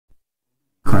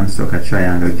construct a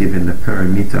triangle given the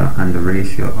perimeter and the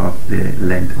ratio of the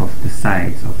length of the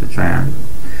sides of the triangle.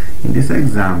 In this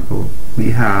example, we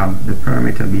have the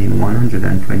perimeter being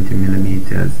 120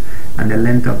 millimeters and the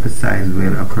length of the sides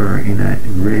will occur in a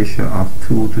ratio of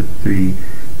 2 to 3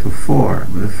 to 4.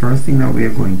 The first thing that we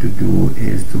are going to do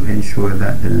is to ensure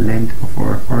that the length of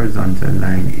our horizontal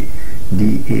line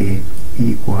DA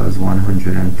equals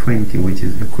 120, which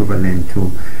is equivalent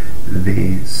to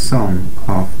the sum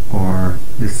of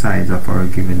the sides of our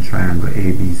given triangle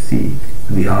ABC.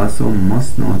 We also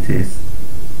must notice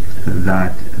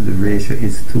that the ratio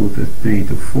is 2 to 3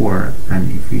 to 4,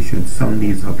 and if we should sum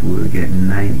these up, we will get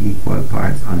 9 equal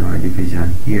parts on our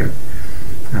division here.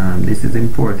 This is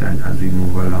important as we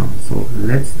move along. So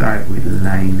let's start with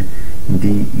line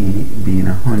DE being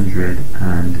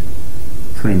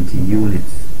 120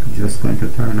 units. I'm just going to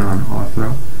turn on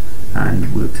Author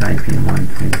and we'll type in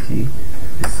 120,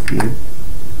 escape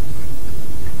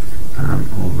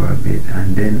over a bit,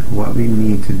 and then what we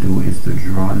need to do is to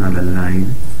draw another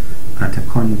line at a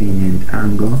convenient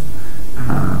angle.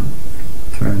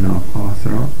 Turn off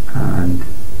Author and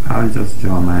I'll just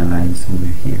draw my line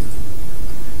somewhere here.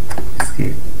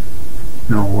 Escape.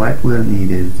 Now what we'll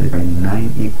need is there are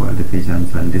 9 equal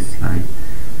divisions on this line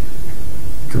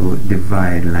to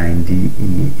divide line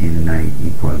DE in 9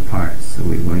 equal parts. So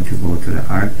we're going to go to the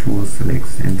Arc tool, select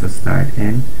center, start,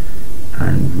 end,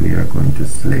 and we are going to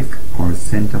select our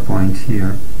center point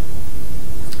here,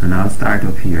 and I'll start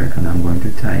up here and I'm going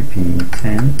to type in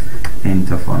 10,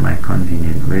 enter for my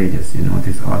convenient radius. You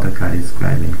notice AutoCAD is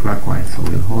scribing clockwise, so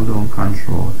we'll hold down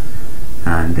Control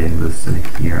and then we'll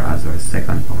select here as our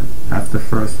second point. That's the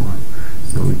first one.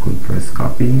 So we could press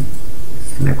copy,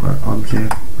 select our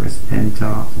object, press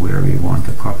enter where we want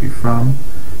to copy from,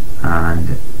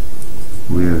 and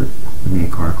we'll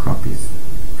make our copies.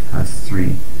 That's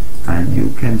 3, and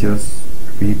you can just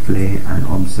replay and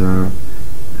observe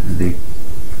the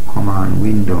command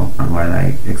window while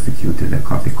I executed the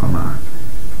copy command.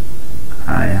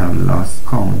 I have lost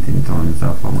count in terms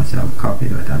of how much I've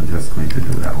copied, but I'm just going to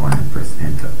do that one and press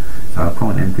enter. So I'll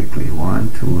count them quickly.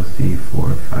 1, 2, 3,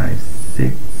 4, 5,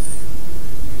 6,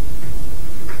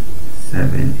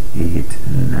 7, 8,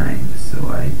 9. So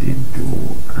I did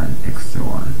do an extra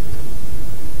one.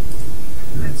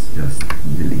 Let's just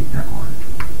delete that one.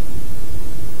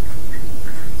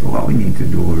 So what we need to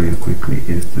do real quickly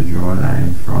is to draw a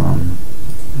line from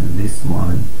this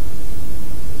one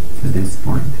to this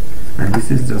point. And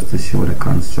this is just to show the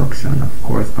construction. Of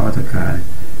course, AutoCAD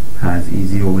has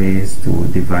easier ways to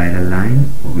divide a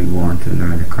line, but we want to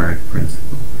learn the correct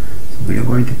principle. So we are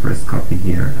going to press copy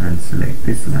here and select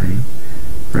this line,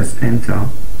 press enter,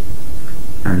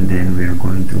 and then we are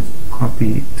going to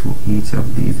copy to each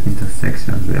of these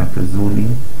intersections. We have to zoom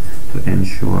in to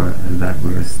ensure that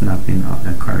we're snapping at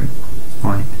the correct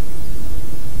point.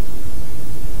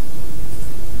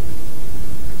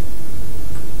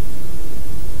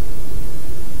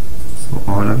 So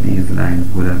all of these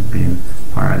lines would have been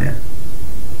parallel.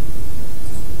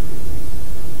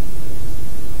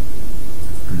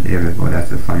 And there we go, that's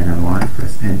the final one.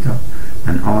 Press enter,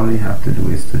 and all we have to do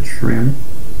is to trim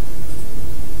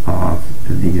off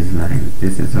these lines.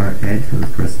 This is our edge. We'll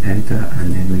press enter,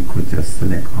 and then we could just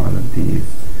select all of these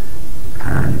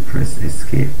and press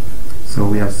escape. So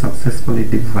we have successfully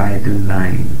divided the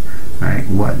line. Right,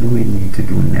 what do we need to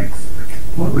do next?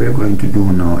 What we're going to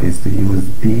do now is to use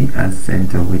B as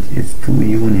center, which is 2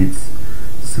 units.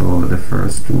 So the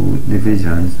first 2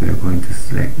 divisions, we're going to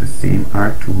select the same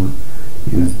Arc tool,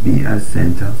 use B as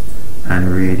center,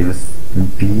 and radius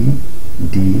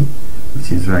BD,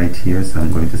 which is right here. So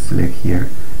I'm going to select here,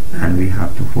 and we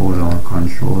have to hold on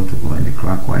Control to go in the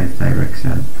clockwise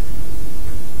direction,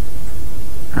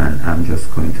 and I'm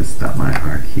just going to stop my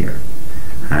arc here,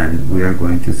 and we are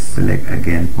going to select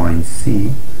again point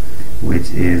C,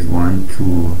 which is 1,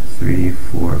 2, 3,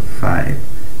 4, 5,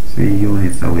 3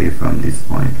 units away from this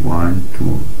point. 1,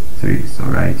 2, 3. So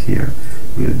right here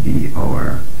will be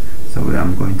our, so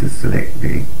I'm going to select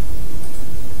the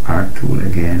Arc tool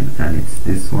again, and it's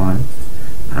this one,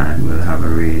 and we'll have a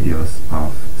radius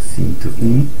of C to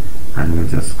E, and we'll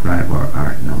just scribe our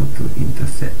arc now to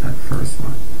intersect that first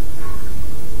one.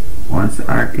 Once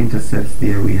the arc intercepts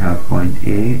there, we have point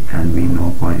A, and we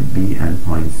know point B and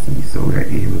point C, so we're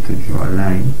able to draw a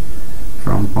line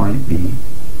from point B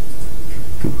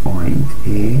to point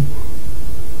A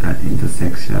at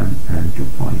intersection, and to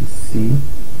point C,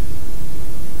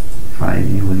 5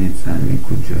 units, and we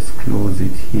could just close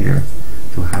it here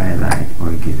to highlight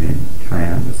our given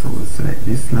triangle. So we'll select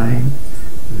this line,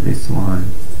 this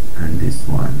one, and this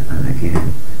one, and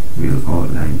again we'll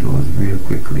outline those real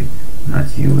quickly,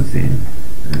 not using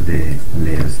the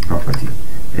layers property,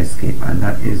 escape, and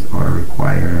that is our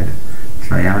required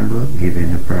triangle,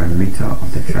 given the perimeter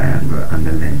of the triangle and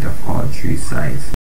the length of all three sides.